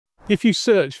If you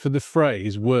search for the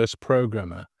phrase worst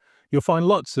programmer, you'll find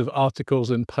lots of articles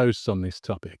and posts on this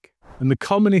topic. And the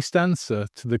commonest answer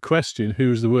to the question,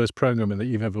 who is the worst programmer that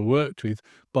you've ever worked with,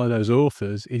 by those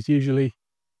authors is usually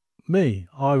me.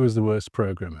 I was the worst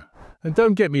programmer. And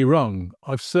don't get me wrong,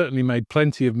 I've certainly made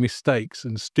plenty of mistakes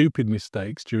and stupid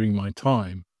mistakes during my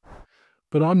time,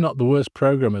 but I'm not the worst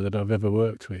programmer that I've ever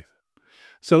worked with.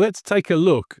 So let's take a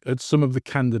look at some of the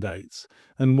candidates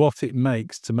and what it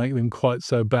makes to make them quite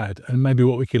so bad, and maybe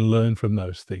what we can learn from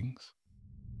those things.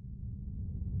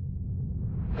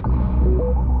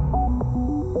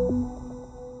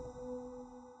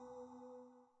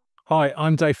 Hi,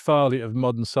 I'm Dave Farley of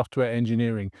Modern Software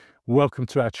Engineering. Welcome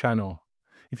to our channel.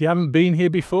 If you haven't been here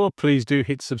before, please do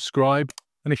hit subscribe.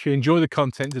 And if you enjoy the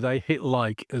content today, hit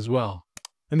like as well.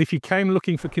 And if you came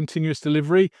looking for continuous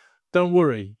delivery, don't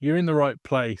worry, you're in the right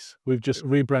place. We've just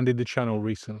rebranded the channel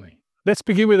recently. Let's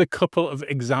begin with a couple of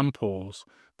examples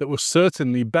that were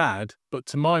certainly bad, but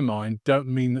to my mind, don't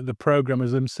mean that the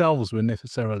programmers themselves were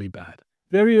necessarily bad.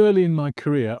 Very early in my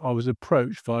career, I was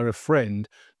approached via a friend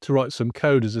to write some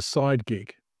code as a side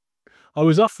gig. I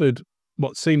was offered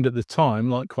what seemed at the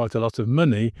time like quite a lot of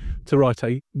money to write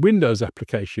a Windows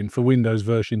application for Windows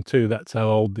version 2. That's how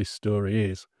old this story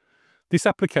is. This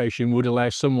application would allow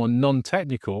someone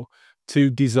non-technical to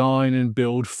design and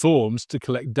build forms to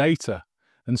collect data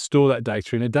and store that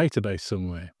data in a database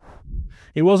somewhere.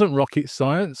 It wasn't rocket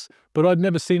science, but I'd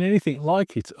never seen anything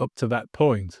like it up to that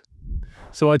point.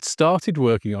 So I'd started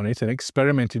working on it and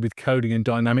experimented with coding and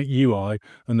dynamic UI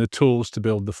and the tools to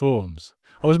build the forms.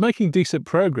 I was making decent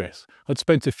progress. I'd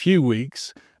spent a few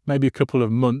weeks, maybe a couple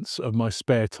of months of my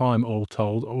spare time all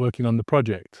told, working on the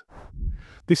project.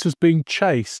 This was being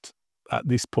chased at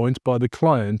this point by the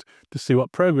client to see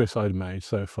what progress I'd made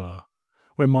so far,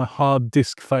 when my hard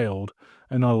disk failed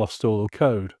and I lost all the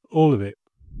code, all of it.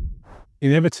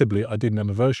 Inevitably, I didn't have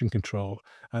a version control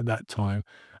at that time,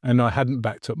 and I hadn't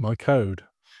backed up my code.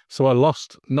 So I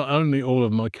lost not only all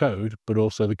of my code, but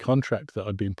also the contract that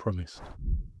I'd been promised.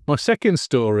 My second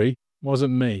story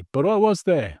wasn't me, but I was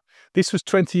there. This was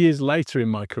 20 years later in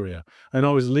my career, and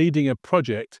I was leading a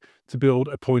project to build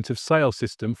a point-of-sale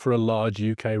system for a large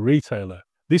UK retailer.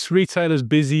 This retailer's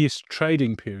busiest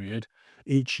trading period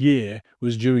each year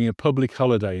was during a public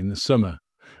holiday in the summer,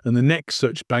 and the next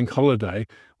such bank holiday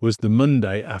was the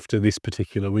Monday after this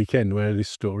particular weekend where this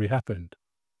story happened.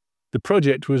 The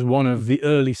project was one of the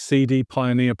early CD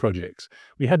pioneer projects.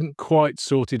 We hadn't quite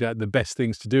sorted out the best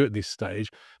things to do at this stage,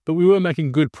 but we were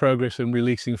making good progress and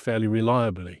releasing fairly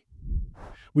reliably.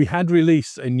 We had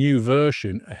released a new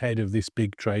version ahead of this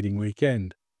big trading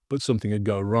weekend, but something had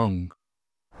gone wrong.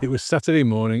 It was Saturday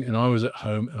morning and I was at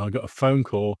home and I got a phone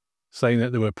call saying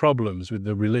that there were problems with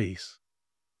the release.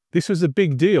 This was a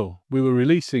big deal. We were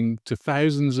releasing to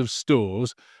thousands of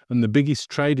stores and the biggest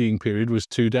trading period was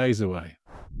 2 days away.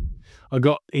 I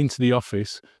got into the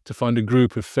office to find a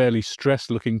group of fairly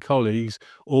stressed-looking colleagues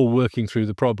all working through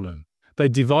the problem. They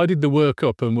divided the work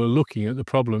up and were looking at the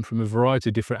problem from a variety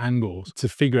of different angles to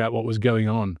figure out what was going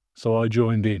on, so I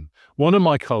joined in. One of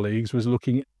my colleagues was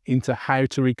looking into how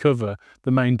to recover the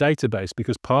main database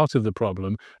because part of the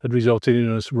problem had resulted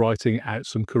in us writing out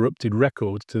some corrupted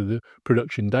records to the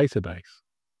production database.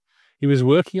 He was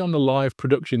working on the live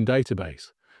production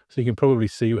database, so you can probably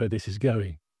see where this is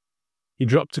going. He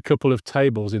dropped a couple of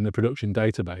tables in the production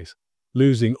database,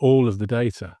 losing all of the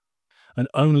data, and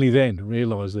only then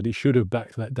realised that he should have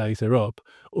backed that data up,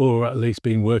 or at least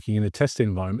been working in a test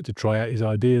environment to try out his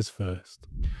ideas first.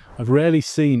 I've rarely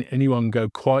seen anyone go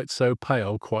quite so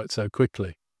pale quite so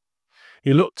quickly.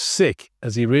 He looked sick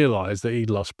as he realised that he'd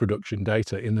lost production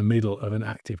data in the middle of an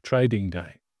active trading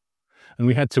day, and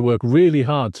we had to work really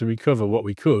hard to recover what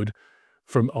we could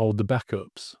from older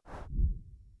backups.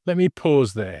 Let me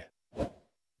pause there.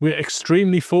 We're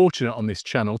extremely fortunate on this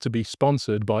channel to be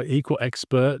sponsored by Equal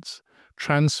Experts,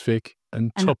 Transfic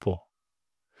and Tuple.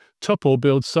 Tuple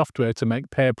builds software to make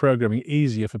pair programming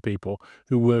easier for people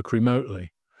who work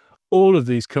remotely. All of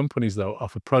these companies, though,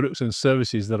 offer products and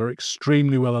services that are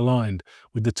extremely well aligned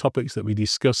with the topics that we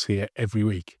discuss here every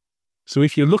week. So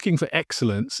if you're looking for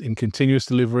excellence in continuous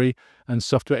delivery and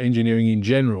software engineering in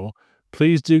general,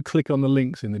 please do click on the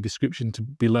links in the description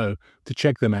below to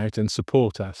check them out and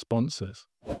support our sponsors.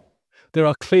 There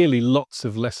are clearly lots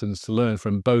of lessons to learn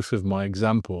from both of my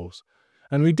examples,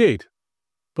 and we did,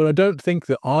 but I don't think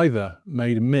that either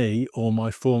made me or my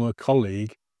former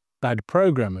colleague bad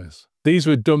programmers. These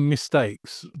were dumb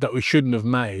mistakes that we shouldn't have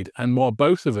made, and while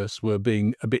both of us were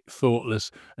being a bit thoughtless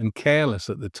and careless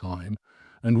at the time,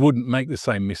 and wouldn't make the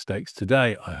same mistakes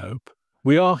today, I hope,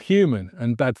 we are human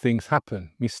and bad things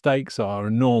happen. Mistakes are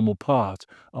a normal part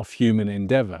of human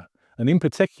endeavour, and in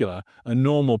particular, a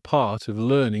normal part of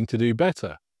learning to do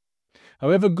better.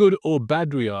 However good or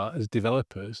bad we are as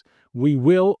developers, we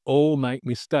will all make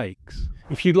mistakes.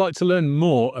 If you'd like to learn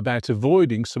more about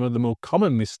avoiding some of the more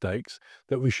common mistakes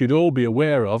that we should all be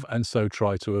aware of and so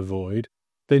try to avoid,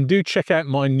 then do check out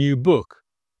my new book,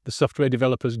 The Software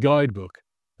Developer's Guidebook,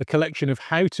 a collection of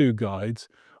how-to guides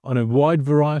on a wide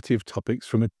variety of topics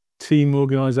from a team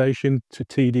organisation to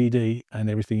TDD and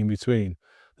everything in between.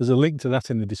 There's a link to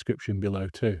that in the description below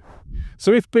too.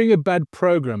 So if being a bad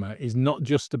programmer is not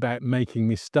just about making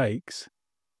mistakes,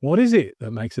 what is it that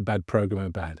makes a bad programmer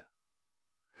bad?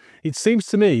 It seems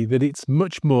to me that it's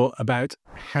much more about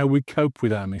how we cope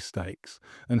with our mistakes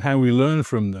and how we learn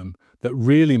from them that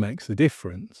really makes the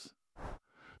difference.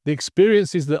 The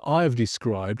experiences that I have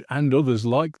described, and others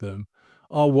like them,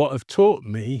 are what have taught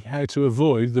me how to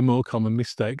avoid the more common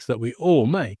mistakes that we all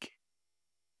make.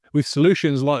 With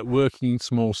solutions like working in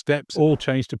small steps, all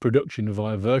change to production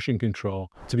via version control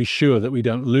to be sure that we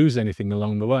don't lose anything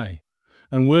along the way,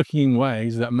 and working in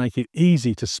ways that make it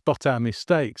easy to spot our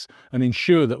mistakes and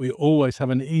ensure that we always have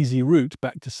an easy route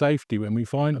back to safety when we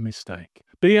find a mistake.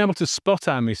 Being able to spot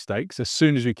our mistakes as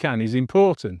soon as we can is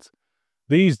important.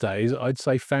 These days, I'd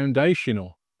say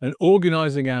foundational, and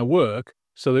organising our work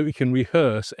so that we can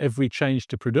rehearse every change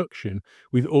to production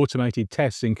with automated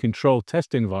tests in controlled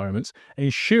test environments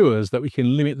ensures that we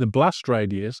can limit the blast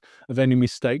radius of any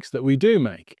mistakes that we do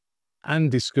make and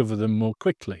discover them more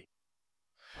quickly.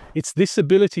 It's this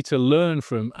ability to learn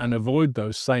from and avoid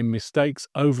those same mistakes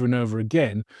over and over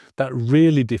again that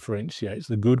really differentiates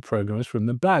the good programmers from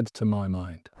the bad, to my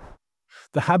mind.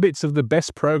 The habits of the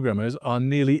best programmers are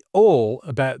nearly all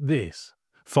about this: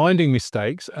 finding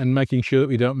mistakes and making sure that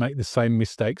we don't make the same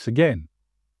mistakes again.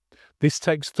 This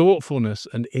takes thoughtfulness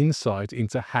and insight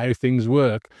into how things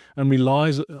work and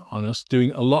relies on us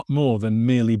doing a lot more than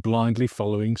merely blindly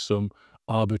following some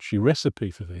arbitrary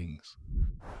recipe for things,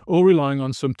 or relying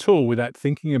on some tool without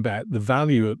thinking about the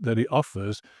value that it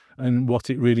offers and what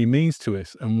it really means to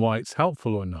us and why it's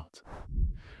helpful or not.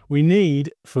 We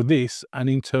need, for this, an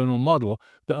internal model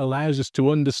that allows us to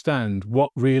understand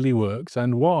what really works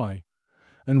and why.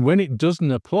 And when it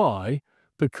doesn't apply,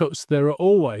 because there are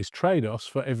always trade-offs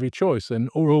for every choice and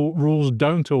all rules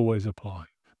don't always apply.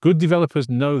 Good developers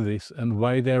know this and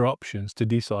weigh their options to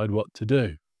decide what to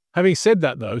do. Having said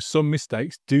that though, some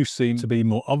mistakes do seem to be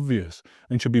more obvious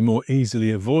and should be more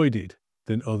easily avoided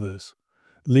than others,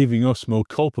 leaving us more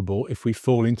culpable if we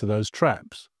fall into those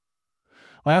traps.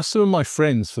 I asked some of my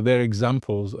friends for their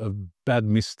examples of bad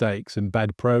mistakes and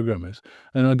bad programmers,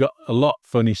 and I got a lot of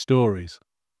funny stories.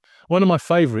 One of my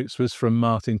favourites was from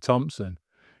Martin Thompson,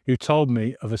 who told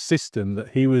me of a system that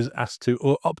he was asked to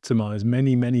optimise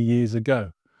many years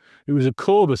ago. It was a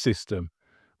Corba system,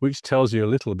 which tells you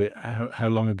a little bit how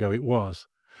long ago it was,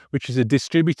 which is a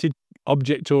distributed,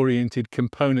 object-oriented,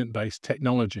 component-based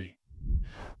technology.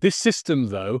 This system,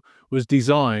 though, was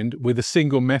designed with a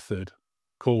single method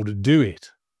called Do It.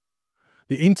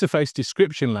 The interface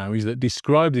description language that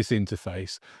described this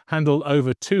interface handled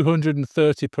over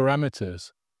 230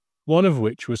 parameters, one of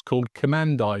which was called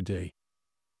command ID,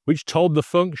 which told the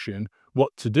function what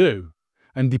to do,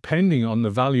 and depending on the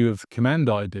value of the command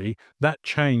ID, that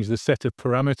changed the set of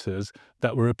parameters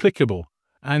that were applicable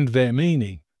and their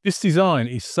meaning. This design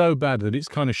is so bad that it's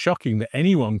kind of shocking that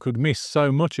anyone could miss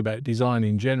so much about design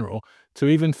in general to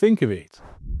even think of it.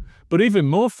 But even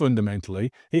more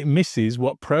fundamentally, it misses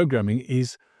what programming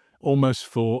is almost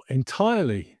for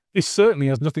entirely. This certainly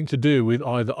has nothing to do with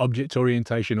either object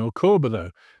orientation or Corba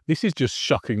though. This is just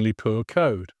shockingly poor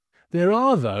code. There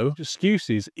are, though,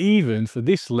 excuses even for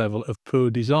this level of poor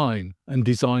design and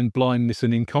design blindness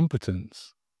and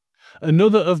incompetence.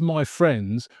 Another of my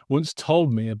friends once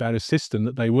told me about a system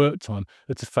that they worked on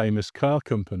at a famous car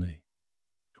company,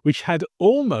 which had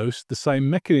almost the same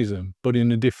mechanism but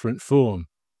in a different form.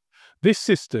 This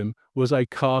system was a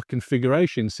car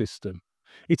configuration system.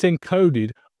 It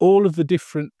encoded all of the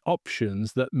different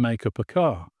options that make up a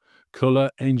car: colour,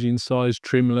 engine size,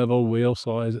 trim level, wheel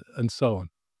size, and so on.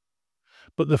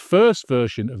 But the first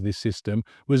version of this system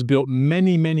was built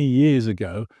many years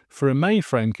ago for a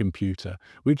mainframe computer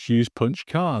which used punch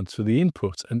cards for the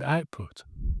input and output.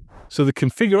 So the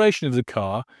configuration of the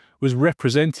car was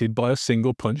represented by a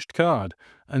single punched card,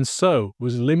 and so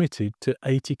was limited to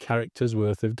 80 characters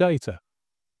worth of data.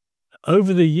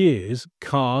 Over the years,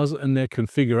 cars and their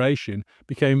configuration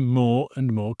became more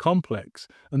and more complex,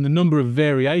 and the number of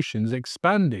variations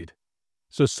expanded.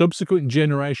 So subsequent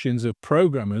generations of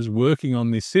programmers working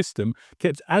on this system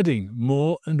kept adding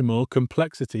more and more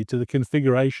complexity to the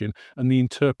configuration and the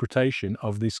interpretation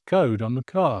of this code on the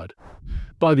card.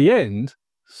 By the end,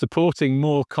 supporting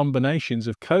more combinations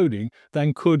of coding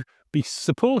than could be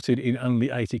supported in only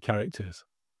 80 characters.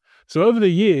 So over the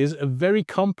years, a very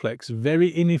complex,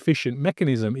 very inefficient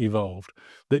mechanism evolved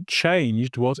that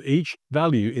changed what each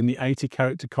value in the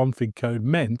 80-character config code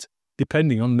meant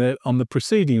depending on the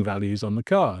preceding values on the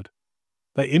card.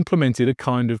 They implemented a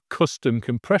kind of custom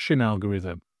compression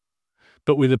algorithm,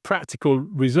 but with a practical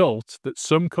result that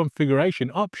some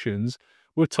configuration options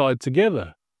were tied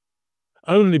together,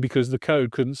 only because the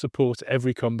code couldn't support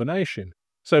every combination.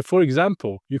 So, for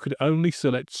example, you could only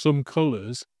select some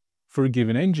colors for a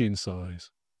given engine size.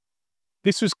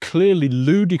 This was clearly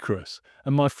ludicrous,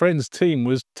 and my friend's team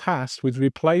was tasked with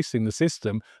replacing the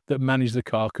system that managed the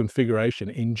car configuration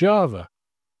in Java.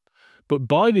 But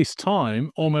by this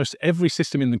time, almost every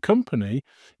system in the company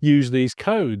used these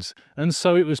codes, and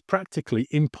so it was practically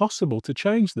impossible to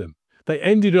change them. They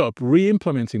ended up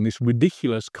re-implementing this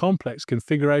ridiculous complex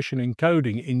configuration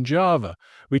encoding in Java,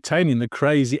 retaining the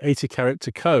crazy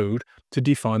 80-character code to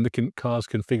define the car's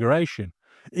configuration,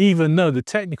 even though the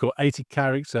technical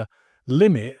 80-character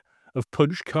limit of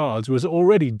punched cards was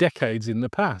already decades in the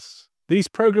past. These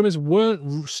programmers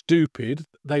weren't stupid,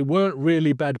 they weren't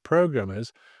really bad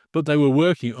programmers, but they were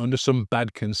working under some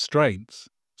bad constraints.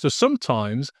 So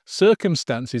sometimes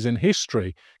circumstances and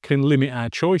history can limit our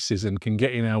choices and can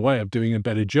get in our way of doing a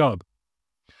better job.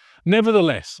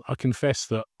 Nevertheless, I confess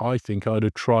that I think I'd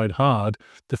have tried hard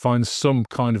to find some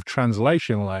kind of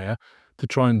translation layer to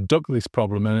try and duck this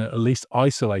problem and at least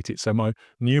isolate it so my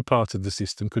new part of the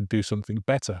system could do something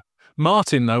better.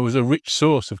 Martin, though, was a rich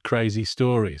source of crazy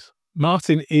stories.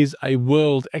 Martin is a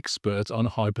world expert on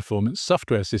high-performance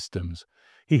software systems.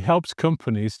 He helps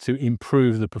companies to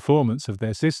improve the performance of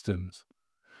their systems.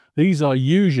 These are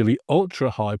usually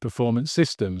ultra-high performance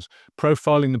systems.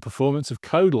 Profiling the performance of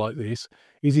code like this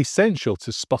is essential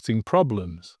to spotting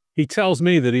problems. He tells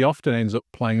me that he often ends up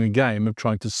playing a game of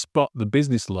trying to spot the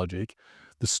business logic,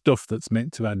 the stuff that's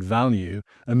meant to add value,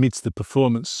 amidst the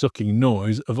performance-sucking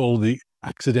noise of all the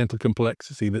accidental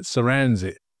complexity that surrounds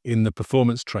it in the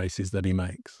performance traces that he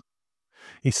makes.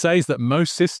 He says that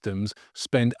most systems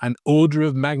spend an order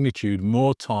of magnitude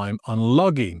more time on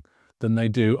logging than they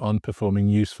do on performing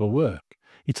useful work.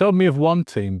 He told me of one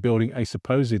team building a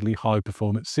supposedly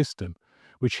high-performance system,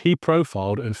 which he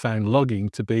profiled and found logging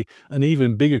to be an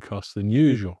even bigger cost than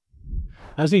usual.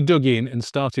 As he dug in and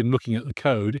started looking at the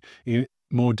code in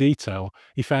more detail,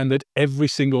 he found that every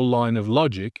single line of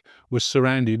logic was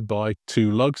surrounded by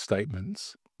 2 log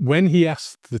statements. When he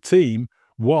asked the team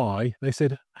why, they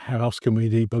said, "How else can we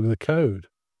debug the code?"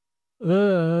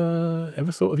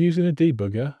 Ever thought of using a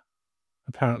debugger?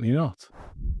 Apparently not.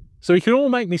 So we can all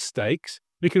make mistakes.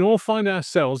 We can all find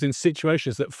ourselves in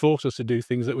situations that force us to do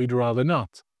things that we'd rather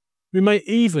not. We may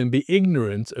even be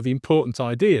ignorant of important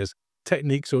ideas,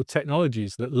 techniques or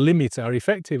technologies that limit our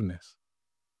effectiveness.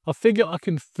 I figure I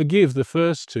can forgive the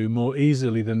first 2 more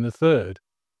easily than the third,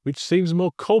 which seems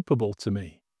more culpable to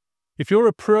me. If you're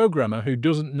a programmer who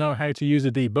doesn't know how to use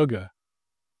a debugger,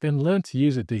 then learn to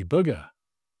use a debugger.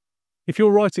 If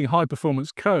you're writing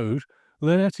high-performance code,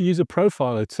 learn how to use a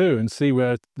profiler too and see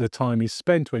where the time is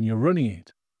spent when you're running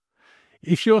it.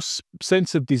 If your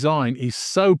sense of design is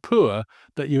so poor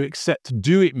that you accept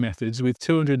do-it methods with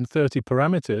 230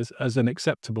 parameters as an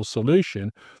acceptable solution,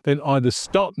 then either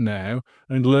stop now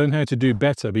and learn how to do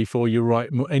better before you write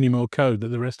any more code that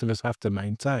the rest of us have to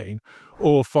maintain,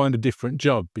 or find a different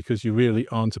job because you really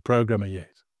aren't a programmer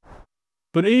yet.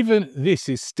 But even this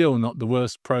is still not the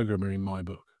worst programmer in my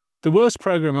book. The worst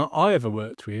programmer I ever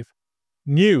worked with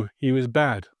knew he was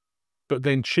bad, but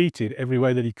then cheated every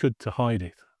way that he could to hide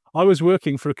it. I was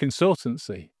working for a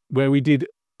consultancy where we did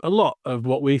a lot of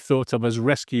what we thought of as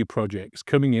rescue projects,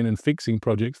 coming in and fixing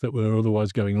projects that were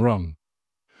otherwise going wrong.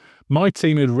 My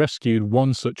team had rescued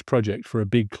one such project for a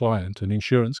big client, an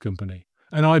insurance company,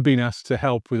 and I'd been asked to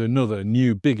help with another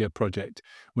new, bigger project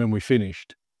when we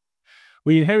finished.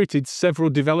 We inherited several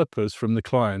developers from the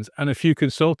clients and a few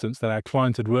consultants that our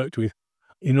client had worked with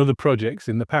in other projects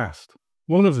in the past.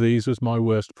 One of these was my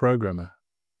worst programmer.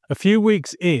 A few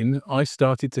weeks in, I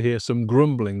started to hear some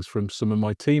grumblings from some of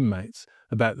my teammates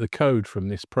about the code from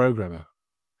this programmer.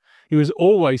 He was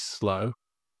always slow,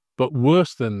 but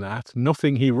worse than that,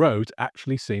 nothing he wrote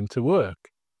actually seemed to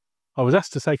work. I was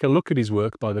asked to take a look at his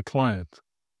work by the client.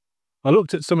 I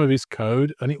looked at some of his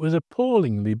code and it was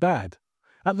appallingly bad,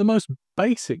 at the most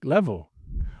basic level.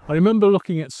 I remember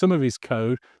looking at some of his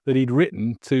code that he'd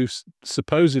written to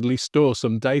supposedly store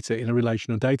some data in a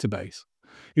relational database.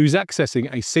 He was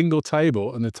accessing a single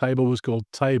table, and the table was called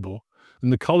table,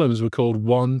 and the columns were called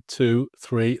 1, 2,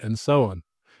 3, and so on.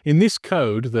 In this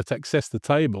code that accessed the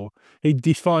table, he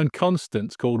defined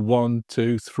constants called 1,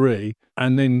 2, 3,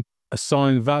 and then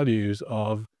assigned values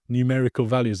of numerical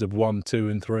values of 1, 2,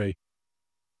 and 3.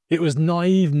 It was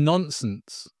naive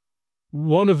nonsense.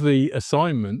 One of the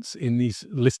assignments in this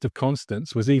list of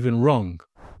constants was even wrong.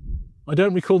 I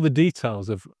don't recall the details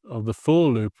of the for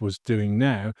loop was doing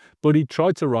now, but he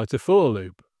tried to write a for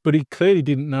loop. But he clearly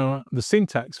didn't know the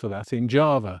syntax for that in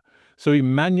Java. So he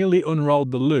manually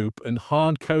unrolled the loop and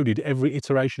hard-coded every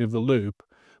iteration of the loop,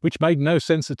 which made no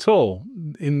sense at all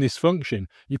in this function.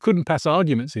 You couldn't pass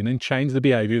arguments in and change the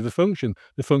behavior of the function.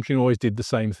 The function always did the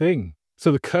same thing.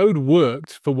 So the code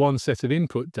worked for one set of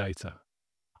input data.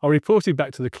 I reported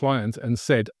back to the client and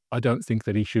said, I don't think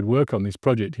that he should work on this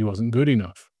project. He wasn't good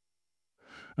enough.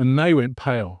 And they went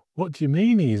pale. What do you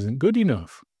mean he isn't good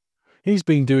enough? He's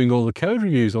been doing all the code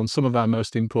reviews on some of our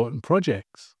most important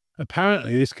projects.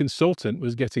 Apparently, this consultant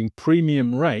was getting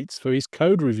premium rates for his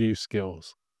code review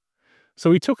skills. So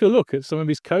we took a look at some of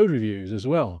his code reviews as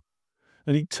well.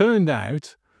 And it turned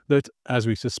out that, as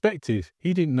we suspected,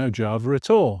 he didn't know Java at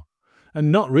all,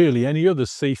 and not really any other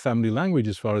C family language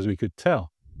as far as we could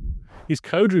tell. His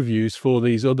code reviews for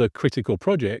these other critical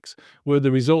projects were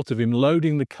the result of him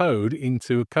loading the code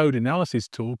into a code analysis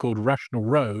tool called Rational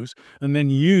Rows and then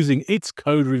using its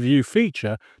code review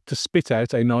feature to spit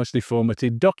out a nicely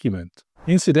formatted document.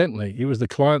 Incidentally, it was the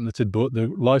client that had bought the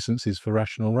licenses for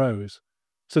Rational Rows.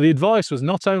 So the advice was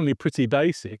not only pretty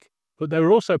basic, but they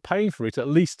were also paying for it at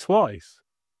least twice.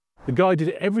 The guy did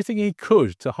everything he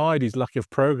could to hide his lack of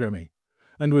programming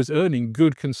and was earning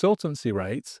good consultancy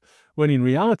rates when in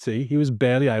reality he was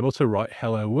barely able to write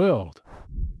Hello World.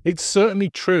 It's certainly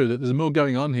true that there's more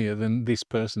going on here than this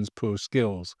person's poor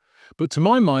skills, but to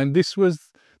my mind this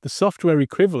was the software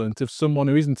equivalent of someone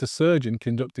who isn't a surgeon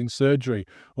conducting surgery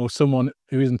or someone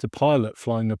who isn't a pilot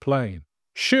flying a plane.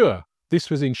 Sure, this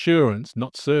was insurance,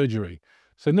 not surgery,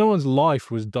 so no one's life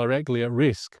was directly at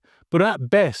risk, but at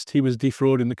best he was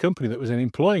defrauding the company that was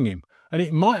employing him. And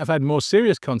it might have had more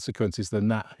serious consequences than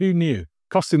that, who knew?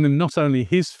 Costing them not only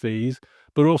his fees,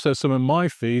 but also some of my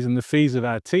fees and the fees of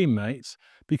our teammates,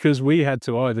 because we had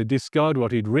to either discard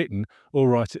what he'd written or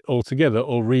write it altogether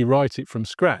or rewrite it from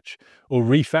scratch or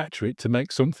refactor it to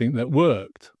make something that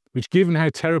worked, which given how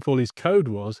terrible his code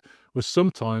was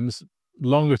sometimes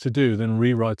longer to do than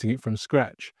rewriting it from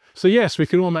scratch. So yes, we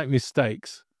can all make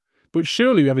mistakes. But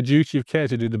surely we have a duty of care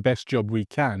to do the best job we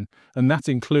can, and that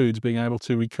includes being able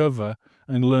to recover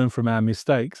and learn from our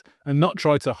mistakes and not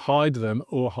try to hide them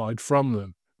or hide from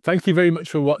them. Thank you very much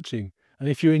for watching, and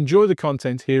if you enjoy the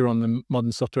content here on the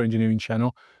Modern Software Engineering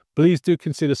channel, please do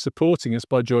consider supporting us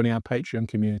by joining our Patreon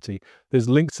community. There's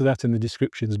links to that in the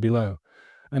descriptions below.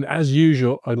 And as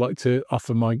usual, I'd like to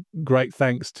offer my great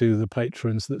thanks to the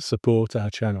patrons that support our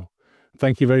channel.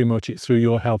 Thank you very much. It's through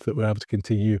your help that we're able to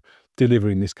continue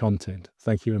delivering this content.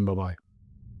 Thank you and bye-bye.